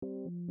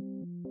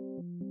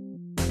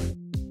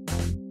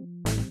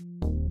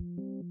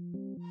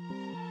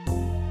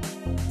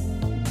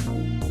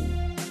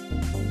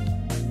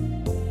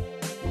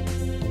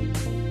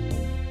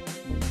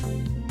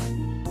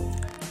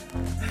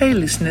Hey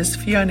listeners,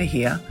 Fiona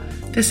here.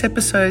 This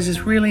episode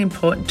is really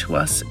important to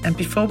us, and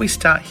before we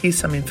start, here's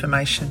some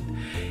information.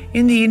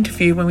 In the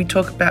interview, when we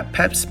talk about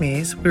pap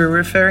smears, we are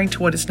referring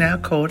to what is now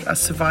called a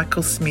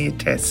cervical smear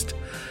test.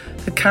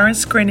 The current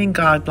screening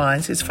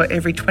guidelines is for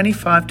every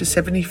 25 to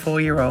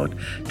 74-year-old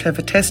to have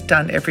a test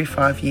done every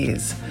 5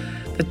 years.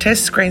 The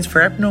test screens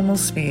for abnormal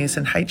smears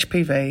and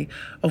HPV,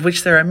 of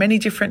which there are many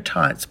different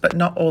types, but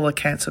not all are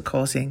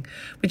cancer-causing,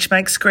 which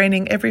makes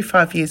screening every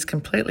 5 years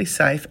completely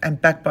safe and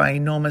backed by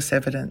enormous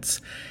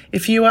evidence.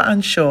 If you are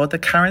unsure, the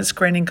current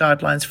screening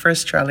guidelines for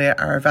Australia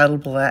are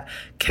available at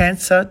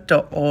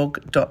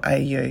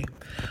cancer.org.au.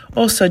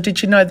 Also,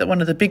 did you know that one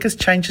of the biggest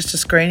changes to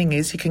screening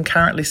is you can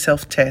currently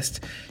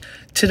self-test?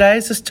 Today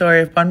is the story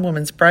of one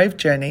woman's brave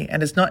journey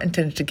and is not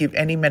intended to give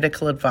any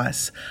medical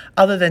advice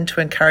other than to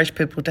encourage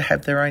people to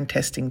have their own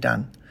testing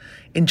done.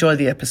 Enjoy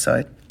the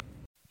episode.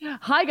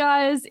 Hi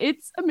guys,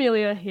 it's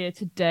Amelia here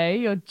today,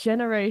 your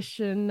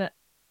Generation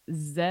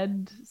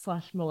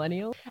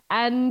Z/millennial.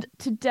 And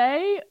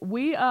today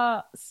we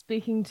are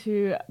speaking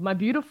to my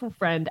beautiful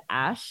friend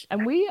Ash,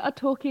 and we are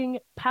talking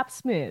pap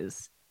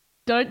smears.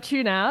 Don't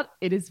tune out.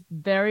 It is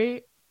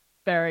very,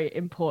 very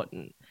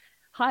important.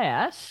 Hi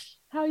Ash,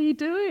 how are you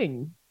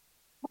doing?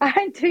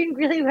 I'm doing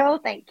really well,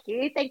 thank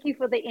you. Thank you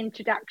for the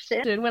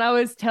introduction. And when I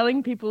was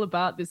telling people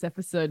about this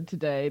episode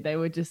today, they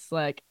were just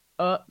like,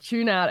 oh,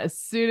 tune out as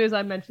soon as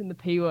I mentioned the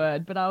P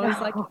word. But I was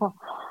like,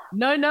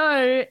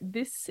 no,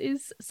 this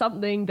is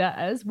something that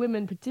as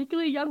women,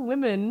 particularly young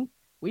women,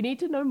 we need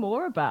to know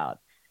more about.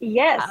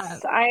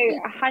 Yes, I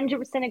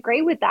 100%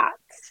 agree with that.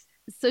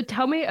 So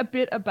tell me a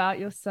bit about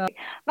yourself.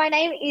 My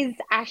name is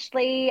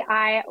Ashley.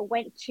 I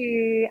went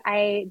to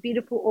a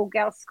beautiful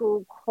all-girls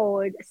school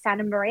called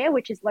Santa Maria,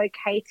 which is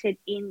located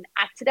in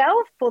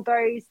Actordale. For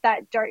those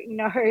that don't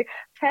know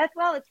Perth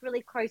well, it's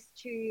really close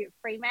to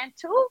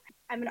Fremantle.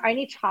 I'm an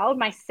only child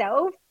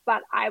myself,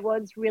 but I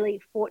was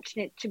really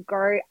fortunate to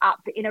grow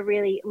up in a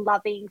really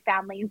loving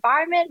family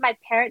environment. My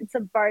parents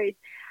are both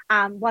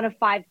one of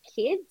 5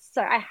 kids,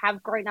 so I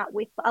have grown up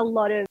with a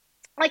lot of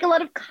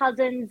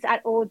cousins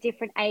at all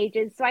different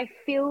ages. So I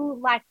feel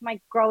like my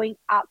growing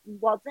up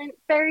wasn't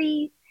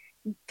very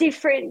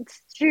different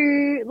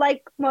to I feel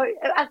like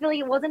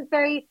it wasn't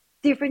very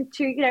different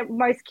to,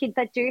 most kids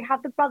that do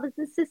have the brothers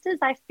and sisters.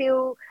 I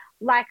feel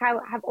like I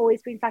have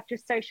always been such a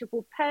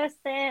sociable person,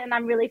 and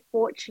I'm really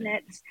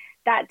fortunate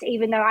that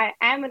even though I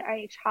am an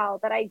only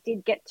child, that I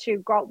did get to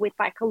grow up with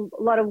like a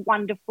lot of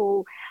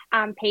wonderful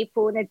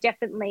people, and I've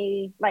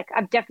definitely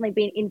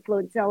been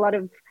influenced by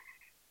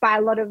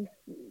a lot of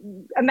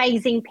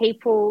amazing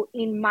people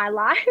in my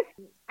life.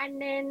 And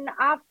then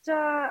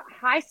after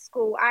high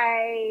school,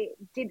 I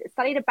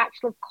studied a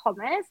Bachelor of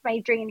Commerce,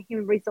 majoring in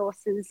Human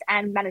Resources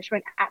and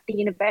Management at the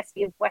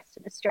University of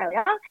Western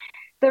Australia.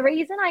 The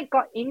reason I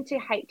got into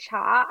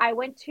HR, I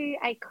went to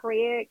a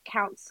career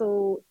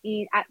council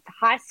at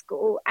high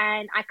school,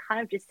 and I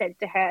kind of just said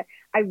to her,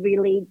 I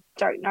really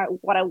don't know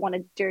what I want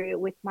to do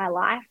with my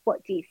life.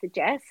 What do you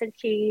suggest? And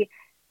she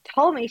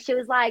told me, she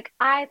was like,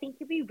 I think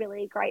you'd be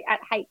really great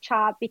at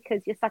HR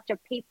because you're such a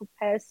people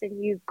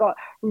person. You've got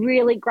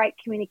really great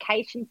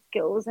communication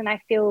skills, and I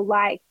feel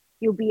like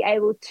you'll be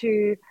able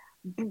to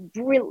you'll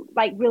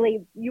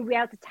be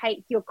able to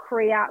take your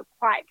career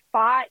quite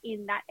far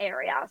in that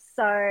area.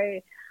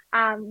 So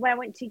when I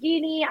went to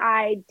uni,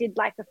 I did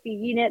like a few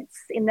units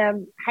in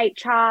the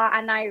HR,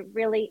 and I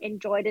really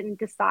enjoyed it and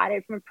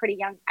decided from a pretty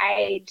young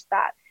age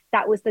that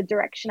that was the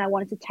direction I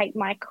wanted to take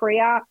my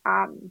career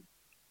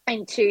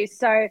into.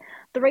 So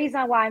the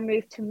reason why I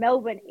moved to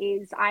Melbourne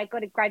is I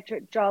got a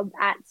graduate job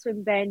at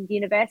Swinburne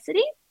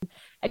University.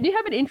 And you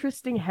have an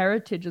interesting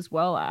heritage as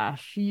well,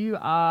 Ash. You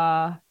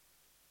are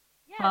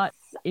part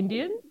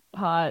Indian,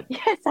 part...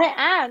 Yes, I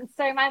am.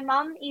 So my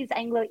mum is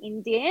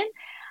Anglo-Indian.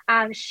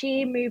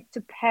 She moved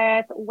to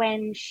Perth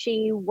when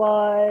she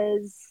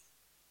was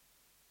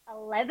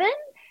 11.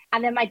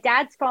 And then my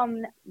dad's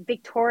from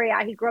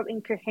Victoria. He grew up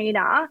in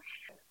Kahuna.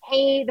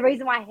 The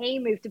reason why he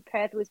moved to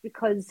Perth was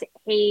because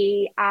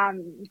he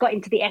got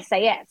into the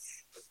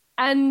SAS.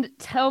 And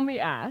tell me,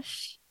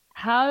 Ash,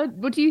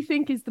 what do you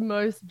think is the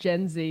most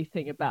Gen Z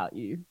thing about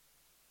you?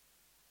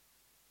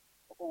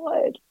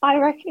 What? I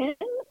reckon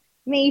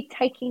me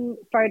taking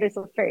photos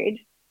of food.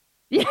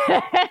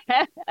 Yeah.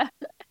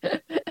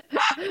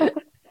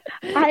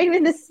 I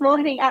even this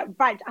morning at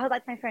brunch, I was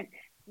like to my friend,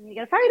 we need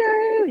to get a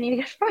photo. We need to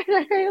get a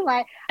photo.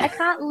 Like, I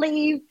can't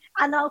leave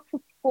enough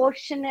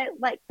proportionate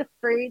like the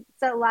fruit,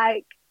 so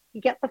like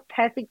you get the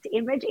perfect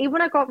image. Even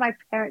when I got my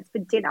parents for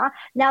dinner,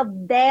 now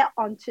they're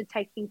onto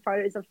taking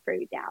photos of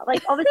food now.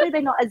 Like, obviously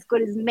they're not as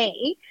good as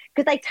me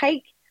because they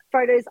take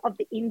photos of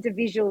the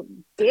individual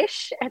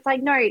dish. It's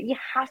like, no, you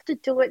have to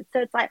do it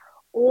so it's like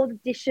all the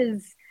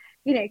dishes,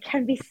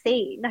 can be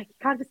seen. Like, you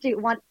can't just do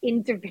one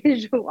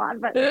individual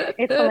one, but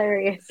it's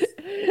hilarious.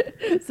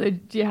 So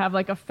do you have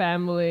like a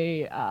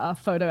family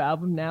photo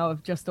album now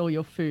of just all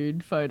your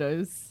food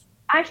photos?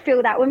 I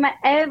feel that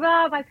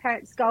whenever my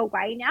parents go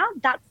away now,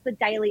 that's the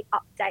daily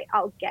update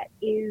I'll get,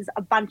 is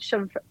a bunch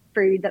of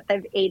food that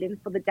they've eaten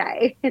for the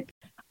day.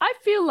 I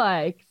feel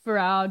like for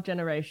our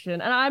generation,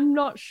 and I'm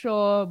not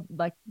sure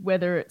like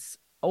whether it's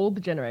all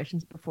the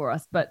generations before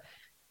us, but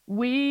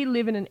we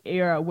live in an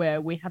era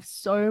where we have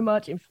so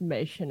much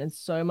information and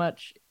so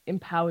much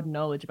empowered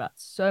knowledge about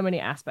so many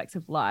aspects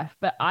of life.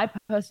 But I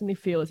personally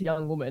feel as a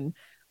young woman,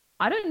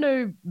 I don't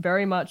know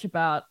very much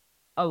about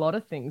a lot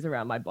of things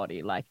around my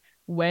body. Like,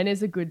 when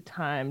is a good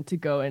time to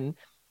go and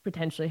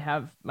potentially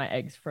have my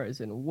eggs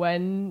frozen?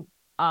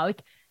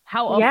 Like,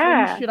 how often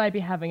Yeah. should I be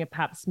having a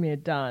pap smear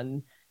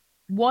done?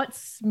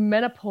 What's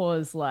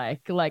menopause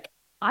like? Like,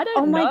 I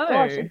Oh don't my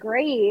gosh, know.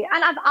 agree.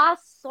 And I've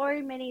asked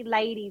so many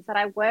ladies that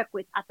I work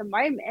with at the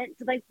moment,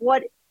 like,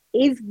 what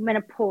is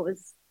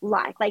menopause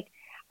like? Like,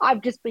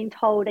 I've just been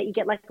told that you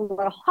get like a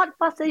lot of hot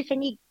flushes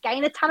and you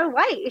gain a ton of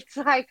weight. It's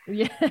like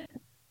Yeah.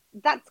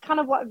 that's kind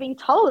of what I've been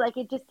told. Like,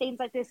 it just seems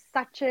like there's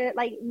such a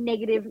like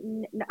negative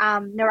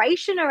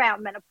narration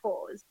around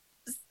menopause.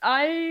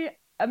 I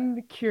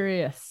am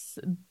curious.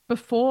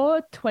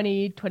 Before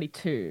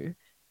 2022,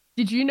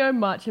 did you know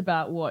much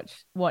about what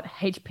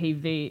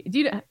HPV?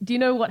 Do you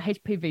know what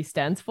HPV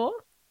stands for?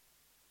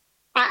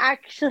 I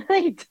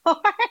actually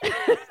don't.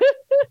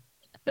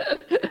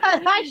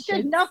 I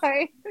should know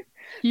It's because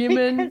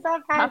human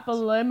I've had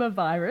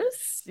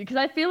papillomavirus, because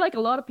I feel like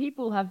a lot of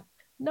people have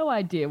no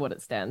idea what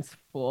it stands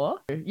for.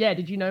 Yeah,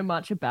 did you know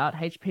much about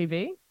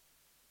HPV?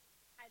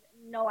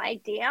 no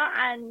idea.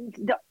 And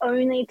the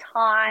only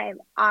time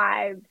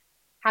I've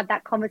had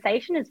that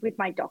conversation is with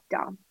my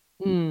doctor.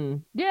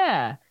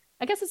 Yeah.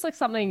 I guess it's like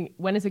something,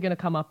 when is it going to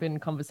come up in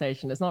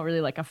conversation? It's not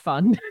really like a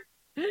fun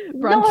No,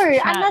 brunch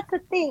and chat. that's the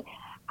thing.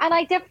 And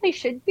I definitely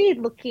should be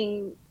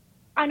looking.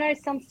 I know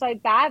it sounds so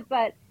bad,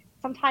 but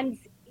sometimes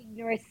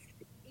ignorance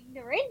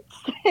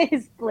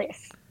is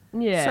bliss. So,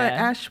 Yeah.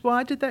 Ash,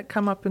 why did that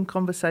come up in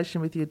conversation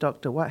with your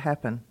doctor? What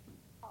happened?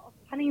 Oh,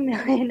 funny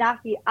enough,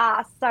 you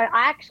asked. So I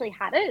actually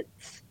had it.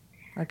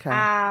 Okay.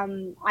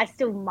 I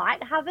still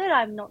might have it.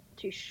 I'm not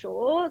too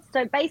sure.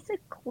 So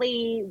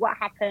basically, what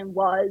happened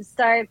was,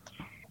 so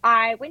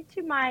I went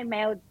to my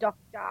male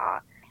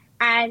doctor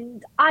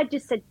and I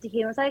just said to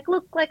him, I was like,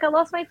 look, like I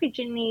lost my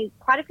virginity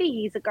quite a few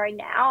years ago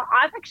now.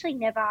 I've actually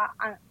never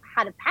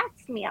had a pap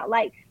smear.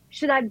 Like,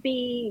 should I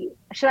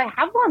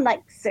have one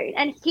like soon?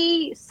 And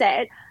he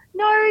said,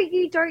 no,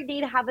 you don't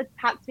need to have a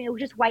pap smear. We'll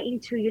just wait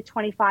until you're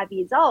 25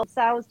 years old.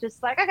 So I was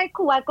just like, okay,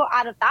 cool. I got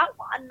out of that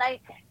one. I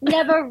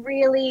never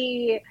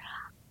really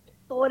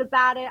thought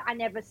about it. I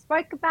never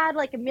spoke about it.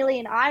 Like Amelia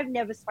and I've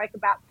never spoke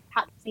about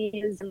pap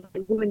smears and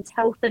like, women's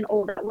health and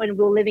all that when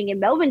we were living in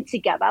Melbourne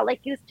together.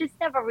 Like it was just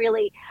never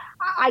really.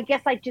 I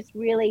guess I just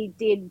really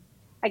did.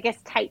 I guess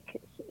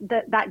take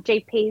that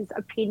GP's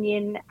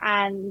opinion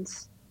and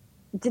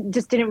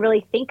just didn't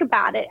really think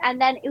about it.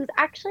 And then it was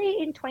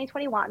actually in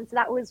 2021. So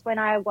that was when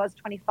I was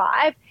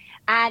 25.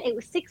 And it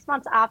was 6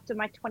 months after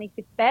my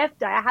 25th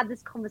birthday. I had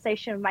this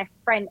conversation with my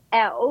friend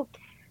Elle.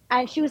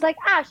 And she was like,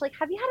 Ash, like,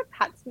 have you had a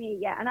pap smear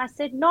yet? And I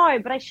said, no,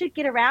 but I should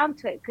get around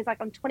to it because,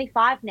 like, I'm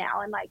 25 now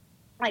and, like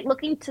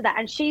look into that.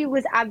 And she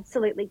was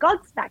absolutely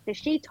gobsmacked. And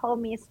she told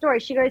me a story.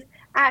 She goes,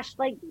 Ash,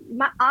 like,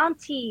 my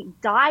auntie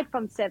died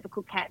from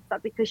cervical cancer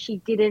because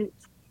she didn't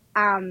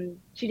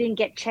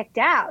get checked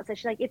out. So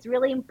she's like, it's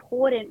really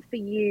important for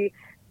you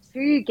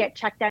to get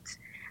checked out.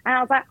 And I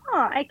was like,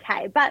 oh,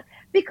 okay. But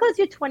because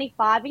you're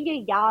 25 and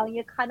you're young,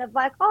 you're kind of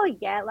like, oh,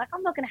 yeah, like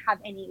I'm not going to have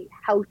any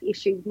health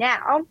issues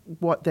now.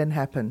 What then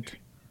happened?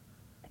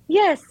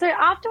 Yeah. So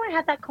after I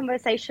had that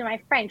conversation with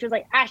my friend, she was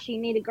like, Ash, you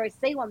need to go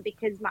see one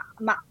because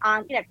my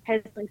aunt,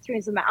 personal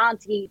experience with my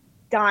auntie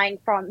dying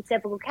from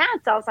cervical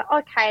cancer. I was like,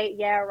 okay,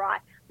 yeah, right.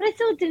 But I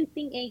still didn't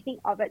think anything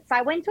of it. So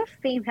I went to a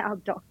female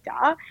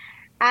doctor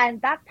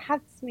and that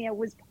pap smear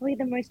was probably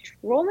the most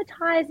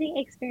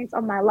traumatizing experience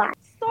of my life.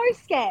 So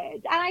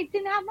scared. And I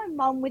didn't have my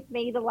mom with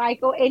me to like,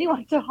 or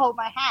anyone to hold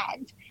my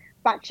hand.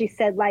 But she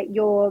said, like,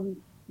 you're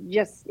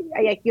just,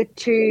 like, you're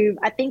too,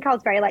 I think I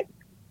was very like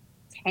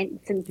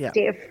tense and Yeah.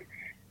 stiff.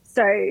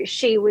 So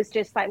she was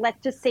just like,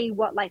 let's just see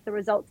what like the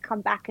results come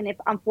back. And if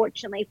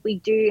unfortunately, if we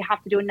do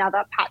have to do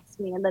another pap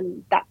smear,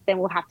 then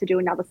we'll have to do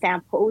another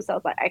sample. So I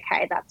was like,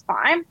 okay, that's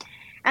fine.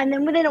 And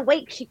then within a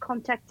week, she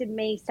contacted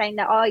me saying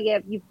that, oh, yeah,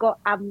 you've got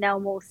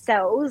abnormal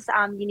cells.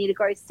 You need to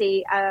go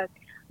see a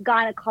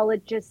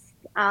gynecologist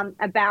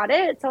about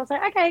it. So I was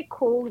like, okay,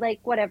 cool,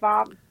 like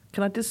whatever.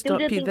 Can I just Still stop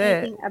didn't you think there?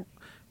 anything.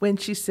 When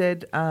she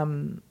said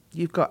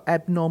you've got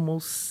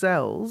abnormal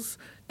cells,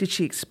 did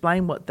she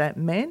explain what that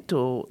meant,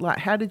 or like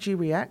how did you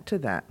react to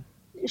that?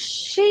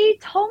 She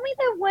told me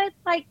there weren't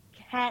like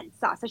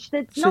cancer. So she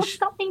said it's So, not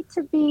something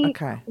to be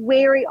okay,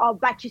 wary of,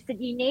 but she said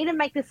you need to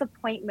make this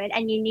appointment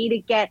and you need to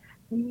get,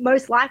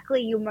 most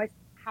likely you most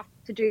have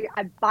to do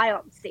a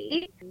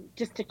biopsy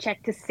just to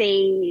check to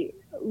see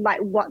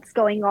like what's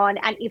going on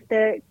and if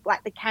the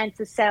like the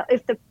cancer cell,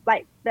 if the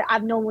like the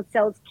abnormal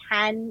cells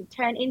can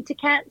turn into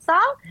cancer. So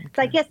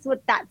I okay. guess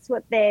that's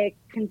what their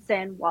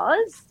concern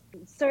was.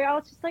 So I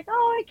was just like,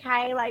 oh,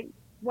 okay, like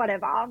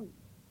whatever.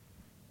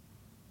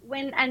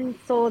 Went and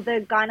saw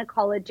the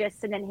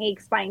gynecologist, and then he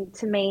explained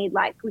to me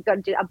like we're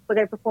going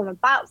to perform a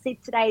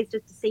biopsy today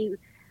just to see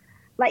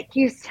like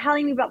he was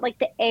telling me about like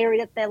the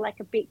area that they're like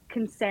a bit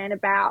concerned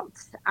about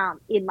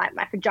in like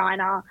my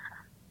vagina.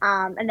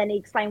 And then he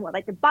explained what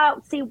like the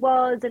biopsy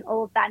was and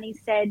all of that. And he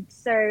said,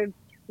 so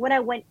when I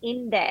went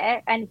in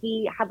there and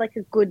he had like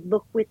a good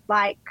look with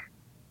like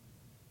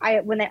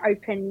when they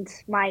opened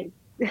my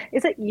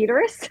is it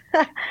uterus?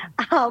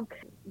 um,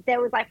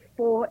 there was like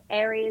four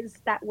areas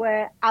that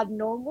were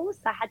abnormal.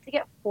 So I had to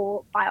get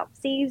four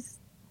biopsies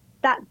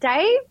that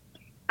day.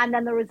 And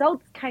then the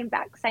results came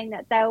back saying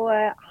that they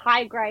were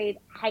high grade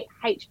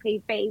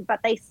HPV,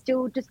 but they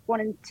still just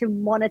wanted to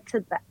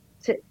monitor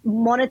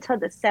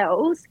the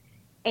cells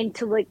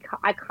until like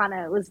I kind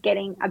of was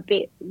getting a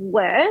bit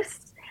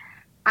worse.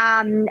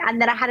 And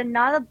then I had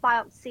another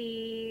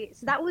biopsy.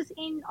 So that was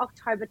in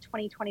October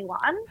 2021.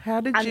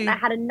 How did And then I you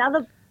had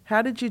another,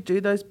 how did you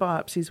do those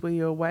biopsies? Were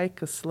you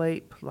awake,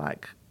 asleep?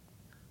 Like,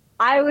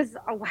 I was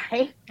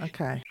away.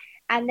 okay.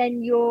 And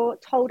then you're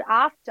told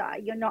after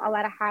you're not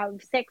allowed to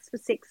have sex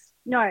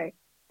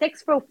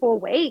for 4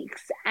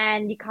 weeks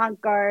and you can't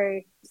go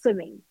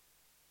swimming.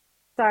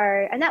 So,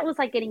 and that was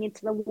like getting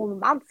into the warmer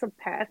months of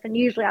Perth. And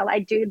usually I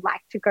do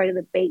like to go to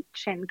the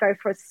beach and go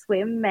for a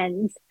swim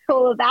and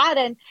all of that.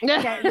 And,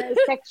 no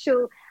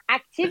sexual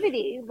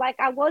activity. Like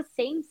I was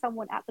seeing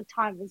someone at the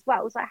time as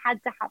well. So I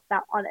had to have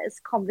that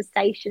honest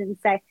conversation and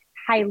say,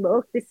 hey,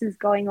 look, this is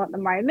going on at the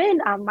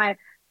moment. My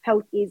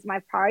health is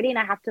my priority and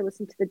I have to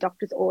listen to the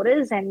doctor's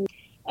orders. And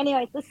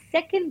anyway, the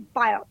second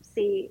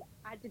biopsy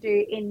I had to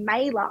do in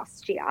May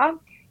last year.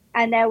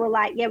 And they were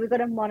like, yeah, we've got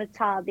to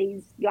monitor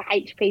your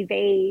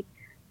HPV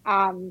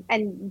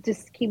and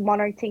just keep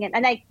monitoring it.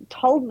 And they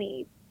told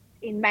me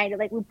in May that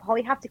like we'll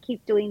probably have to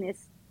keep doing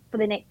this for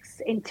the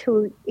next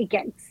until it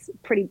gets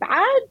pretty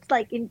bad,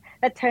 like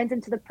that turns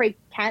into the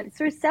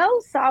pre-cancerous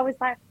cells. So I was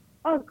like,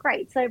 oh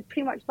great. So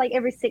pretty much like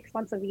every 6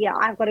 months of the year,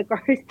 I've got to go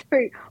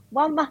through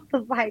 1 month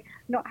of like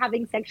not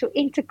having sexual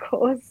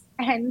intercourse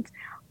and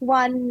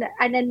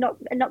then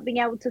not being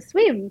able to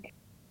swim.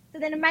 So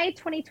then in May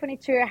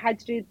 2022, I had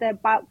to do the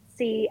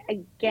biopsy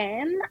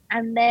again.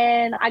 And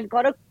then I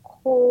got a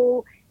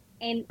call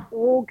in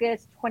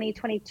August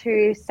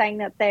 2022 saying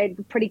that they're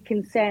pretty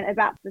concerned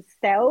about the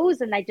cells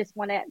and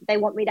they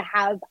want me to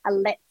have a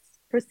LETS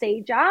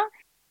procedure.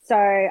 So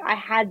I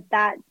had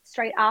that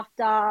straight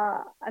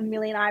after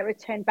Amelia and I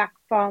returned back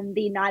from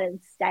the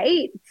United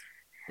States.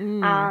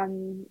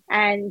 And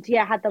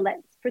yeah, I had the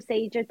LETS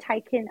procedure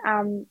taken.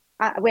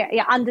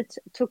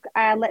 Undertook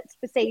a LETS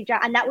procedure,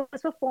 and that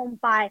was performed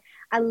by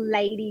a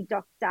lady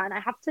doctor. And I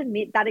have to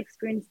admit that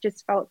experience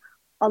just felt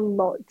a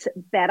lot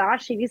better.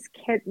 She just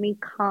kept me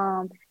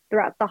calm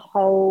throughout the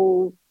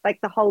whole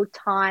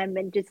time,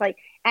 and just like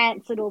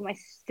answered all my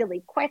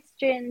silly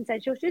questions.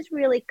 And she was just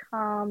really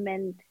calm.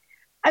 And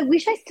I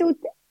wish I still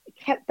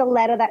kept the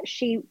letter that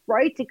she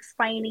wrote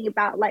explaining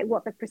about like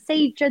what the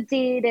procedure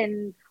did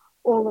and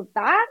all of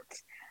that.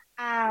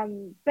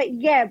 But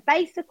yeah,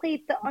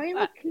 basically the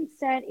only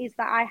concern is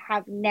that I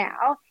have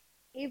now,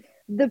 if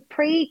the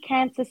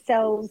pre-cancer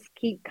cells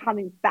keep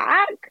coming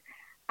back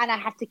and I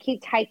have to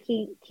keep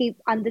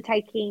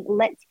undertaking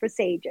LETS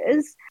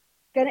procedures,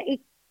 gonna it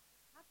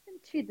happen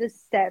to the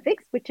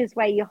cervix, which is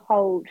where you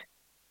hold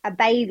a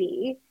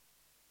baby,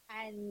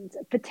 and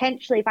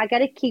potentially if I got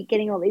to keep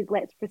getting all these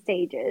LETS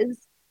procedures,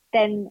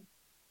 then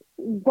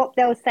what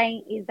they were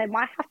saying is they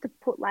might have to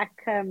put like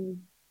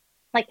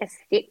a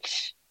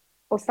stitch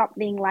or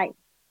something like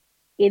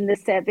in the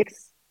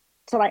cervix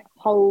to like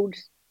hold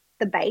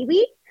the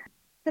baby.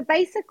 So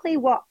basically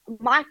what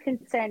my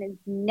concern is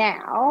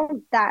now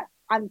that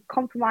I'm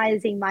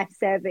compromising my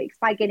cervix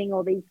by getting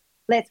all these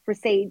LETS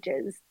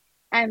procedures.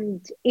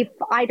 And if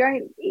I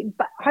don't,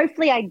 but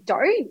hopefully I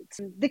don't,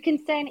 the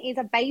concern is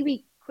a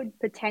baby could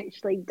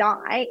potentially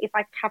die if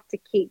I have to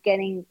keep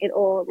getting it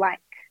all like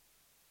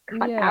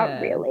cut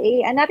out,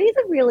 really. And that is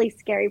a really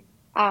scary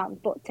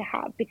thought to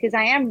have because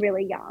I am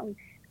really young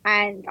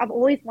and I've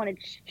always wanted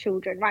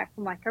children right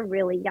from like a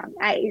really young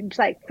age.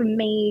 Like for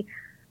me,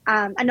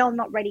 I know I'm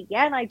not ready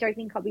yet and I don't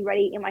think I'll be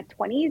ready in my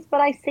 20s,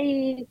 but I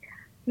see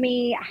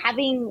me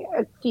having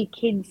a few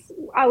kids.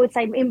 I would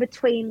say in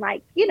between,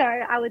 like,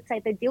 I would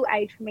say the deal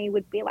age for me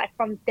would be like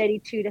from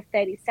 32 to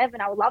 37.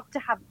 I would love to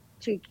have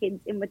two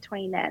kids in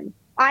between then.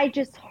 I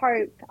just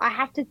hope I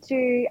have to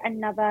do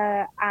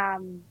another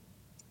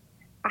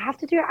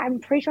I'm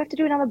pretty sure I have to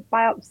do another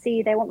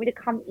biopsy. They want me to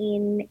come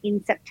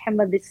in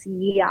September this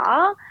year,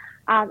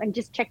 and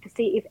just check to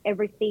see if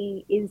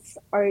everything is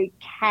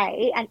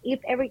okay. And if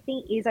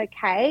everything is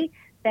okay,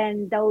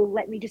 then they'll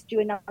let me just do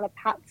another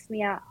pap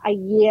smear a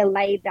year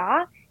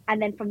later.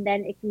 And then from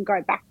then it can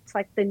go back to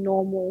like the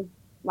normal,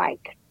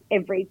 like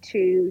every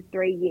 2,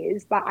 3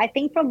 years. But I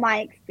think from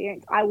my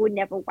experience, I would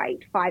never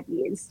wait 5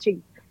 years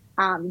to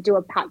do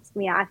a pap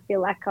smear. I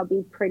feel like I'll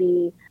be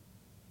pretty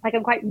like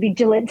I'm quite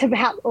vigilant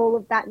about all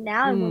of that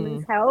now in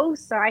women's health.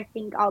 So I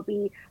think I'll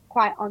be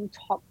quite on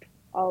top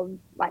of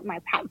like my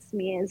pap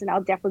smears and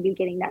I'll definitely be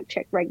getting that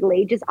checked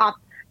regularly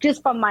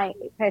just from my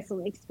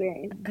personal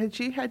experience. Had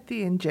you had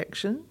the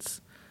injections?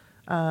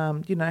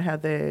 You know how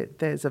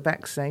there's a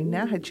vaccine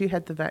now. Had you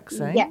had the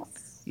vaccine?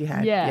 Yes. You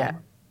had, Yeah.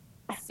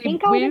 I See,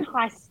 think I was in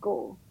high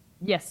school.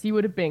 yes, you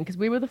would have been because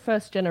we were the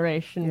first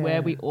generation where Yeah.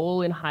 we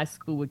all in high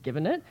school were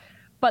given it.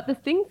 But the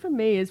thing for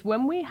me is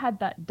when we had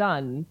that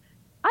done,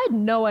 I had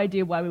no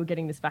idea why we were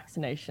getting this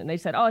vaccination. They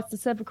said, oh, it's the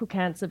cervical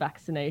cancer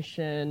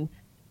vaccination.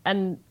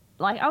 And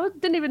like,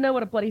 didn't even know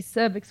what a bloody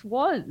cervix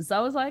was. I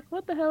was like,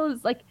 what the hell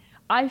is like,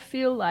 I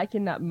feel like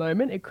in that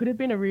moment, it could have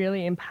been a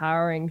really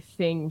empowering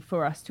thing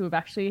for us to have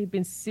actually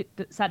been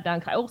sat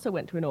down. I also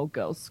went to an all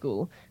girls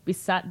school, be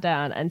sat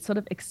down and sort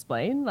of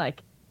explain,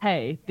 like,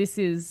 hey, this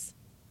is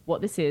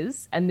what this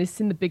is, and this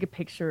in the bigger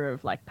picture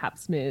of like pap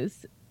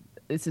smears,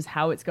 this is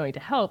how it's going to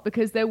help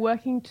because they're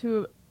working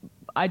to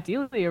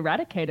ideally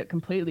eradicate it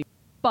completely.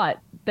 But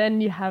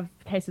then you have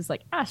cases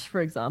like Ash,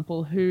 for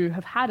example, who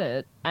have had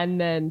it and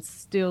then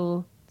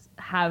still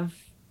have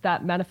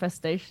that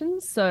manifestation.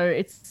 So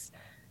it's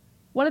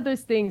one of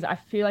those things I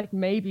feel like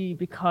maybe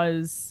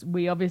because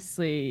we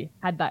obviously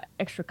had that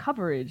extra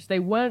coverage, they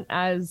weren't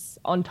as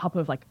on top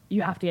of like,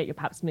 you have to get your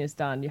pap smears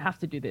done, you have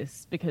to do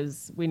this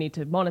because we need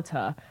to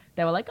monitor.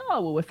 They were like,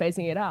 oh, well, we're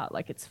phasing it out.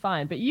 Like, it's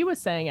fine. But you were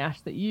saying,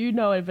 Ash, that you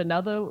know of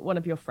another one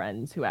of your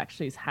friends who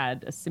actually has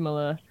had a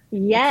similar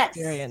Yes.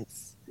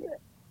 experience.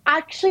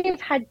 Actually,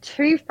 I've had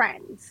two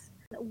friends.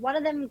 One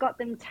of them got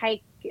them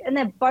take, and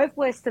they both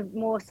were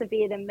more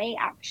severe than me,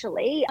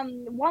 actually.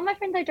 One of my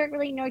friends I don't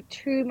really know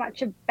too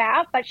much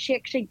about, but she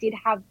actually did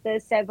have the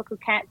cervical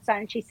cancer,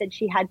 and she said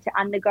she had to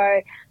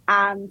undergo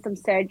some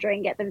surgery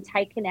and get them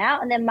taken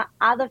out. And then my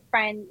other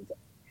friend,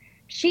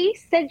 she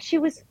said she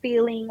was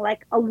feeling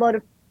like a lot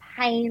of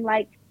pain,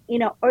 like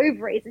in her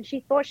ovaries, and she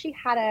thought she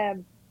had a,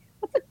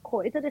 what's it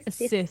called? Is it a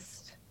cyst?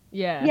 Assist.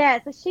 Yeah. Yeah,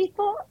 so she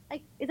thought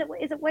like is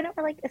it when it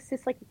like a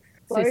cyst like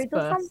Cyst explodes or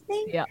bursts.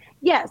 something? Yeah.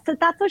 Yeah, so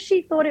that's what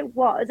she thought it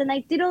was. And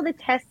they did all the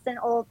tests and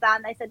all of that,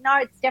 and they said, no,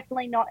 it's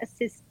definitely not a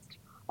cyst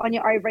on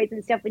your ovaries and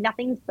it's definitely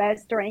nothing's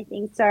burst or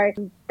anything. So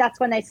that's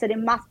when they said it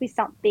must be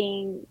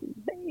something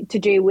to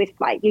do with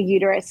like your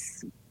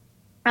uterus.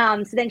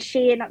 So then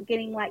she ended up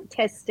getting like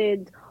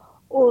tested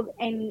all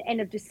in end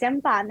of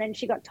December, and then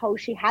she got told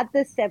she had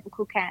the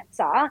cervical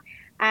cancer,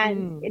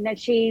 Mm. and then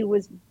she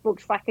was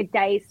booked for like a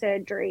day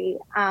surgery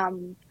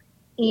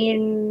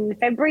in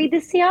February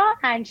this year,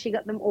 and she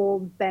got them all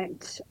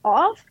burnt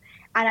off,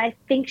 and I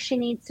think she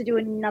needs to do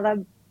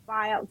another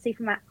biopsy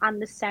from my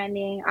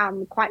understanding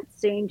quite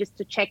soon just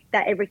to check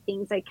that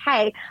everything's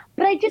okay.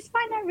 But I just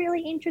find that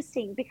really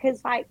interesting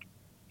because like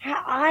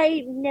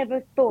I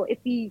never thought if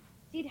you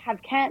did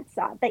have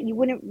cancer that you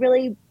wouldn't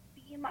really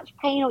be in much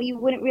pain or you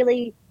wouldn't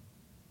really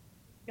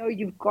know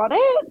you've got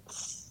it.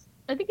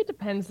 I think it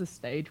depends the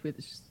stage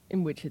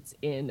in which it's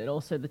in and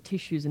also the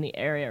tissues in the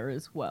area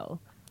as well.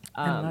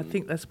 And I Um,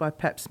 think that's why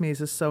pap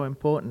smears are so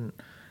important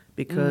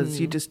because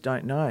you mm. just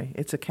don't know.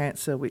 It's a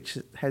cancer which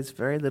has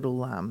very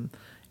little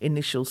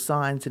initial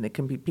signs and it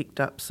can be picked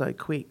up so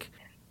quick.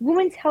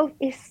 Women's health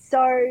is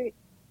so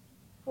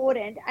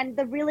important. And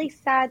the really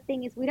sad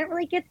thing is we don't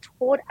really get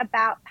taught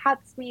about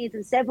pap smears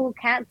and cervical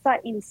cancer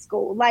in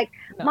school. Like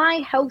No. my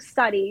health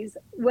studies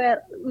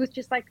were it was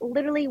just like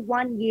literally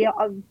 1 year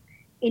of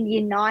in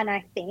year nine,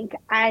 I think.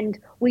 And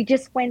we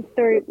just went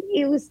through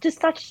it was just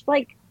such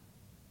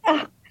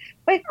uh,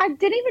 like I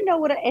didn't even know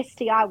what an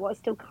STI was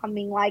still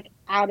coming like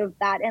out of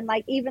that, and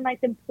like even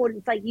like the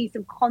importance like use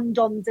of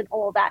condoms and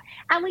all that,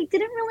 and we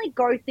didn't really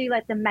go through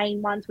like the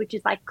main ones, which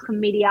is like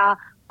chlamydia,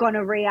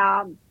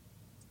 gonorrhea.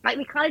 Like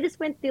we kind of just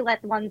went through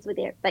like the ones with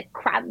it, like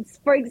crabs,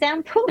 for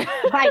example.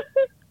 Like,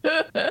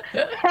 But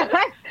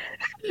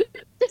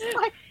just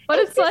like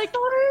it's it's just like,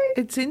 so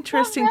It's not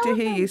interesting to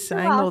hear you relevant to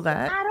saying all us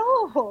that. at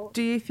all.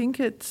 Do you think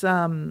it's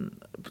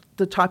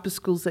the type of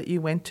schools that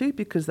you went to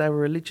because they were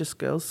religious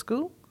girls'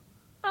 school?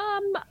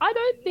 I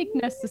don't think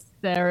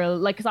necessarily,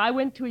 like, because I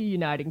went to a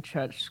Uniting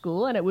Church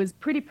school and it was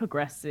pretty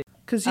progressive.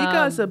 Because you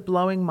guys are Um,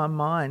 blowing my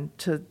mind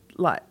to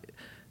like,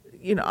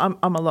 I'm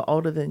a lot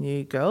older than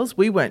you girls.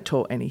 We weren't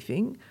taught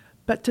anything.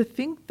 But to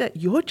think that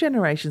your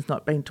generation's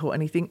not been taught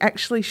anything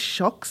actually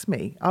shocks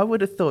me. I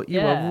would have thought you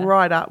were yeah.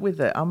 right up with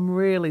it. I'm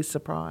really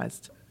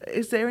surprised.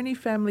 Is there any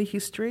family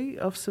history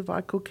of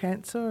cervical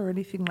cancer or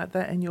anything like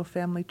that in your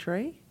family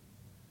tree?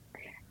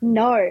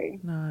 No.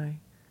 No.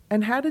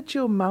 And how did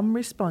your mum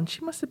respond?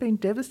 She must have been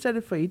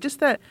devastated for you. Just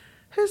that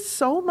her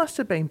soul must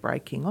have been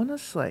breaking,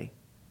 honestly.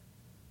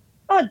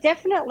 Oh,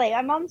 definitely.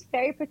 My mom's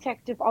very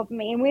protective of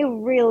me, and we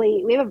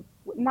have a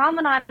mom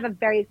and I have a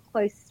very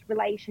close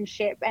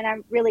relationship, and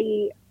I'm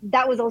really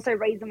that was also a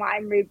reason why I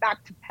moved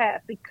back to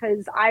Perth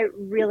because I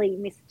really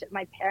missed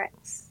my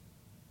parents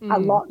a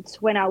Mm. lot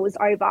when I was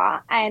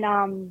over,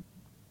 and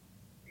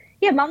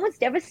yeah, mum was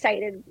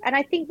devastated, and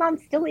I think mum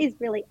still is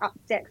really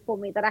upset for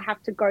me that I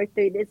have to go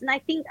through this, and I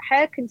think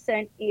her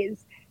concern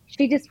is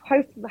she just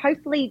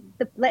hopefully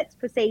the Let's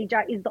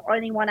procedure is the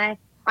only one I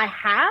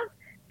have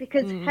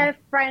because Mm.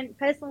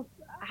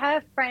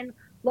 her friend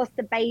lost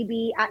a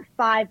baby at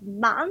 5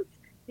 months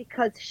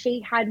because she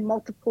had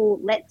multiple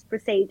Let's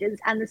procedures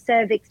and the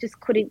cervix just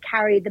couldn't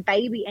carry the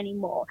baby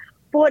anymore.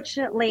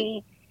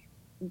 Fortunately,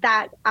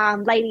 that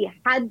lady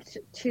had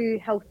two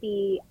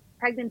healthy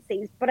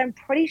pregnancies, but I'm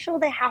pretty sure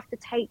they have to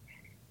take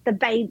the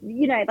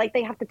baby, like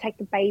they have to take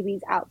the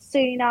babies out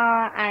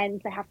sooner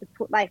and they have to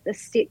put like the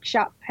stitch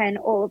up and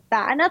all of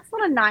that. And that's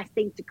not a nice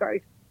thing to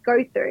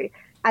go through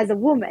as a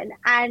woman.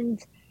 And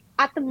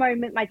at the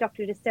moment, my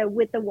doctor just said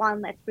with the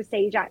one less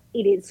procedure, it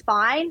is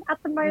fine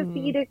at the moment for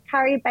you to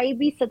carry a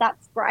baby. So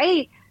that's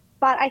great.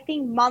 But I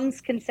think mum's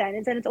concern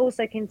is, and it's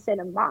also concern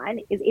of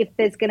mine, is if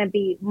there's going to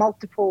be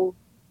multiple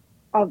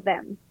of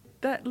them.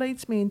 That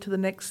leads me into the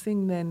next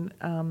thing then,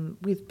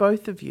 with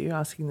both of you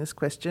asking this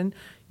question.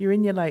 You're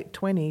in your late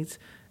 20s,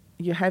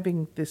 you're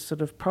having this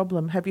sort of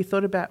problem. Have you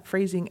thought about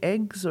freezing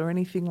eggs or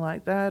anything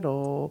like that,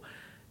 or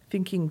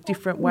thinking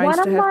different ways One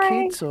to of have my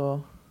kids?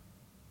 Or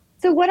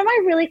So one of my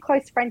really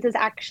close friends has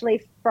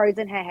actually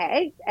frozen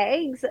her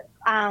eggs.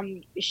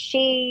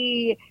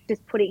 She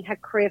just putting her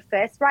career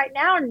first right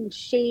now, and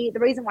the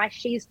reason why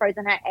she's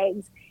frozen her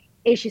eggs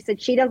is she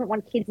said she doesn't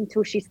want kids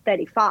until she's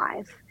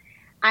 35,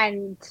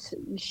 and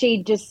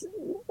she just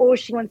all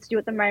she wants to do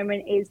at the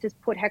moment is just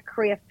put her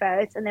career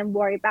first and then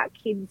worry about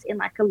kids in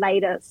like a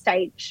later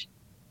stage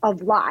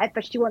of life.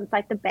 But she wants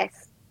like the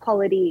best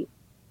quality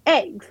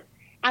eggs.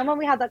 And when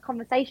we had that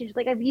conversation, she's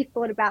like, have you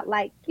thought about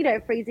like,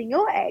 freezing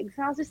your eggs?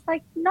 And I was just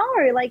like, no,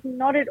 like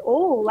not at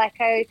all. Like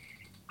I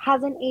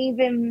hasn't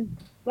even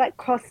like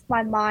crossed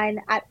my mind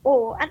at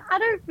all. And I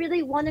don't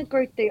really want to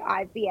go through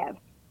IVF.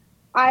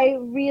 I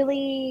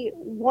really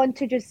want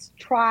to just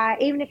try,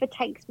 even if it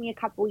takes me a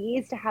couple of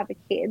years to have a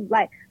kid.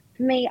 Like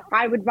for me,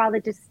 I would rather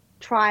just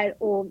try it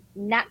all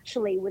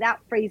naturally without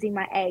freezing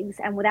my eggs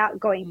and without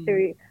going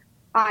through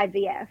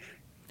IVF.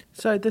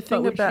 so the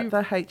thing would about you?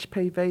 the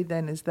HPV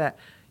then is that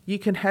you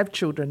can have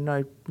children,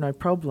 no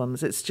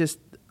problems. It's just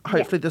Yeah.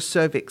 hopefully the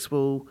cervix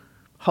will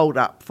hold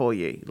up for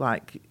you.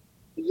 Like,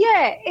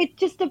 Yeah, it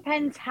just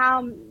depends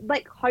how,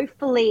 like,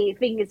 hopefully,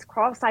 fingers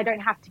crossed, I don't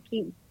have to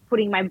keep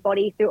putting my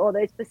body through all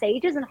those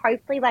procedures. And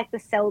hopefully, like, the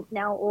cells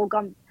now all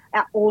gone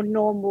all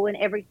normal and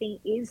everything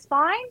is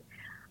fine.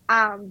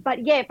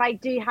 But yeah, if I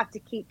do have to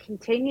keep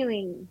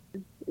continuing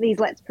these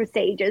let's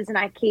procedures and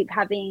I keep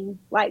having,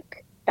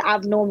 like, the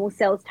abnormal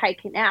cells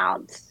taken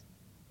out,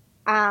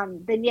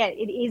 then yeah,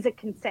 it is a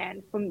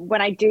concern from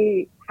when I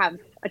do have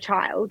a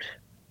child.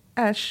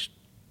 Ash,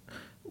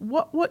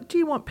 what do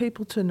you want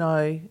people to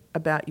know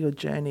about your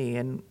journey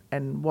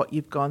and what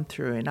you've gone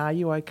through, and are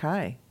you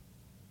okay?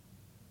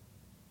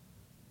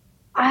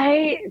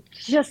 I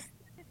just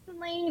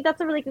personally,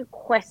 that's a really good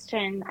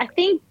question. I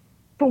think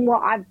from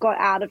what I've got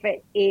out of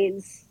it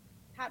is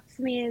pap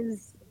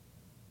smears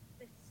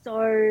are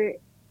so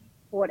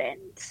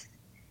important.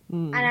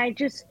 And Mm. I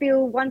just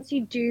feel once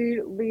you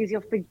do lose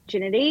your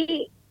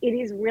virginity, it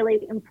is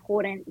really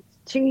important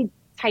to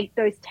take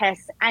those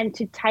tests and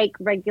to take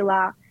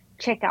regular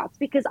checkups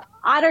because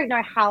I don't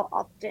know how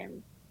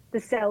often the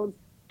cells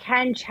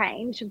can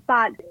change,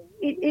 but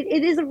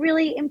it is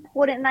really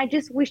important. And I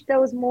just wish there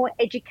was more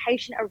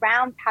education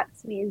around pap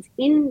smears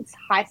in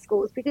high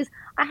schools because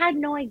I had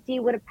no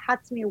idea what a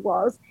pap smear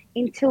was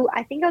until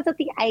I think I was at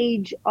the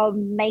age of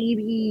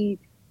maybe,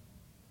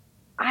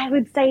 I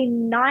would say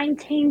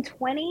 19,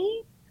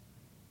 20.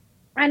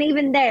 And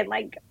even then,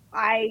 like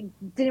I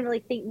didn't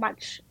really think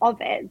much of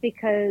it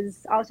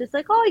because I was just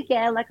like, oh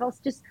yeah, like I'll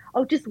just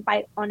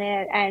wait on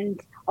it and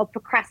I'll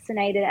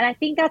procrastinate it. And I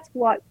think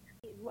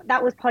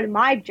that was part of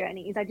my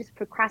journey is I just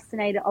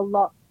procrastinated a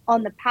lot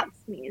on the pap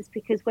smears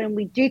because when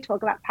we do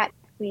talk about pap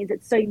smears,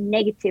 it's so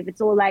negative. It's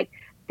all like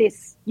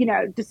this,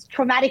 this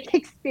traumatic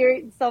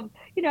experience of,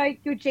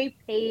 your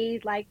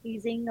GP like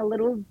using a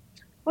little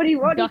what do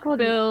you Duck call it?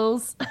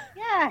 bills.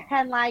 Yeah,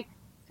 and like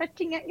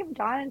touching out your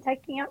vagina and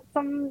taking out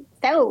some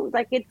cells.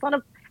 Like it's not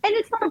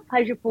a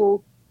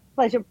pleasurable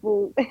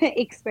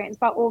experience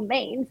by all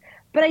means.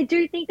 But I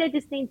do think there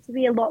just needs to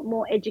be a lot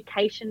more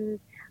education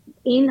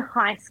in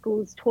high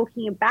schools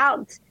talking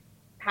about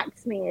pap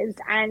smears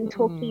and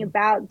talking Mm.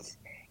 about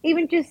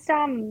even just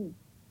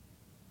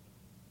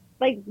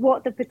like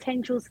what the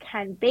potentials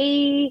can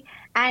be.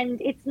 And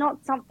it's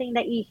not something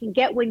that you can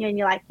get when you're in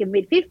your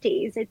mid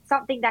 50s. It's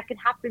something that can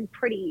happen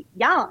pretty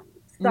young.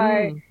 So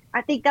Mm.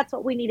 I think that's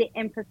what we need to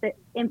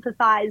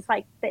empathize,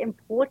 like the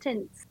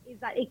importance is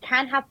that it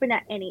can happen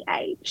at any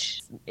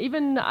age.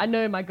 Even I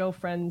know my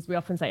girlfriends, we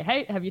often say,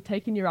 hey, have you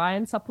taken your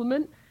iron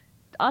supplement?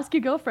 Ask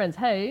your girlfriends,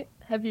 hey,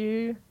 have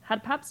you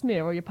had pap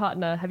smear or your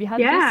partner, have you had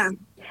Yeah. this?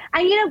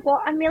 And you know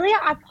what, Amelia,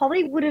 I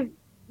probably would have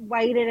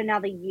waited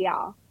another year.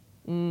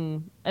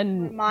 And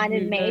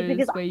Reminded who me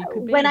because knows where you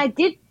could when be. I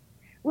did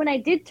when I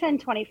did turn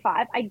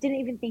 25, I didn't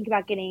even think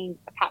about getting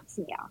a pap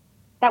smear.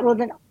 That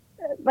wasn't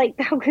like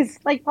that was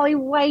like probably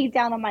way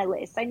down on my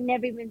list. I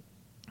never even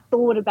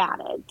thought about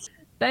it.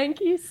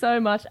 Thank you so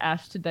much,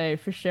 Ash, today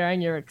for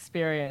sharing your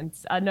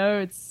experience. I know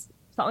it's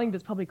something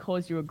that's probably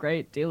caused you a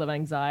great deal of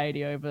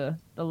anxiety over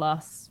the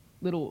last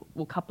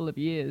couple of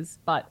years,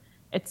 but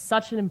it's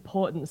such an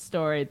important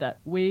story that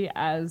we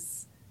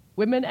as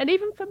women and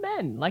even for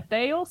men, like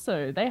they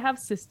have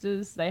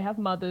sisters, they have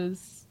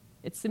mothers.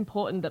 It's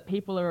important that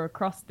people are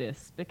across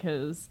this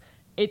because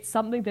it's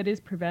something that is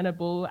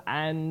preventable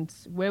and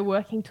we're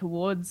working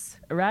towards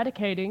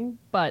eradicating,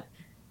 but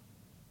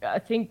I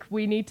think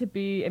we need to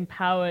be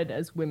empowered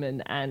as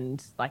women,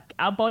 and like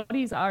our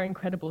bodies are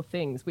incredible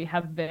things. We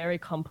have very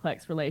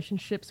complex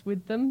relationships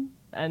with them,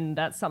 and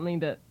that's something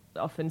that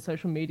often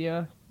social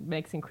media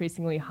makes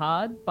increasingly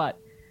hard, but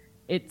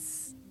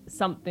it's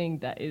something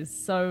that is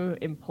so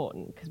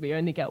important because we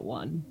only get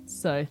one.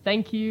 So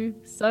thank you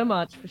so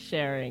much for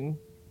sharing.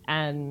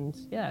 And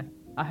yeah,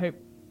 I hope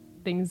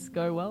things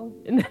go well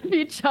in the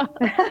future.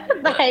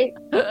 Like,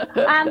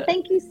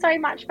 thank you so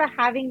much for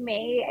having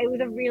me. It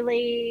was a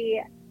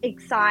really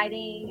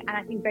exciting and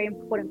I think very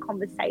important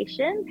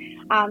conversation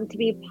to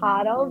be a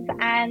part of.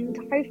 And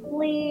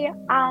hopefully,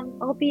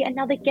 I'll be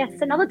another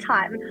guest another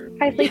time.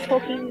 Hopefully,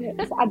 talking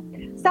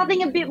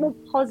something a bit more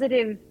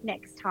positive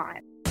next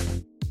time.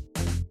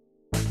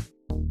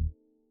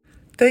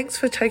 Thanks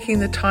for taking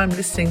the time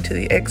listening to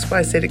the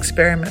XYZ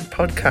Experiment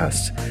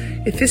podcast.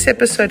 If this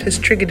episode has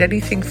triggered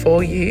anything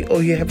for you,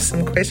 or you have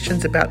some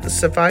questions about the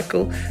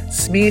cervical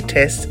smear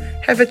test,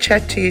 have a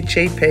chat to your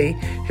GP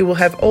who will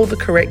have all the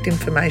correct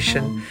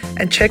information,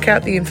 and check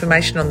out the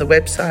information on the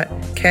website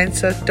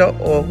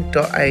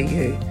cancer.org.au.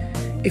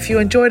 If you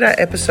enjoyed our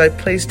episode,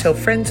 please tell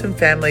friends and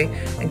family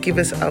and give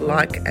us a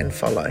like and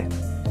follow.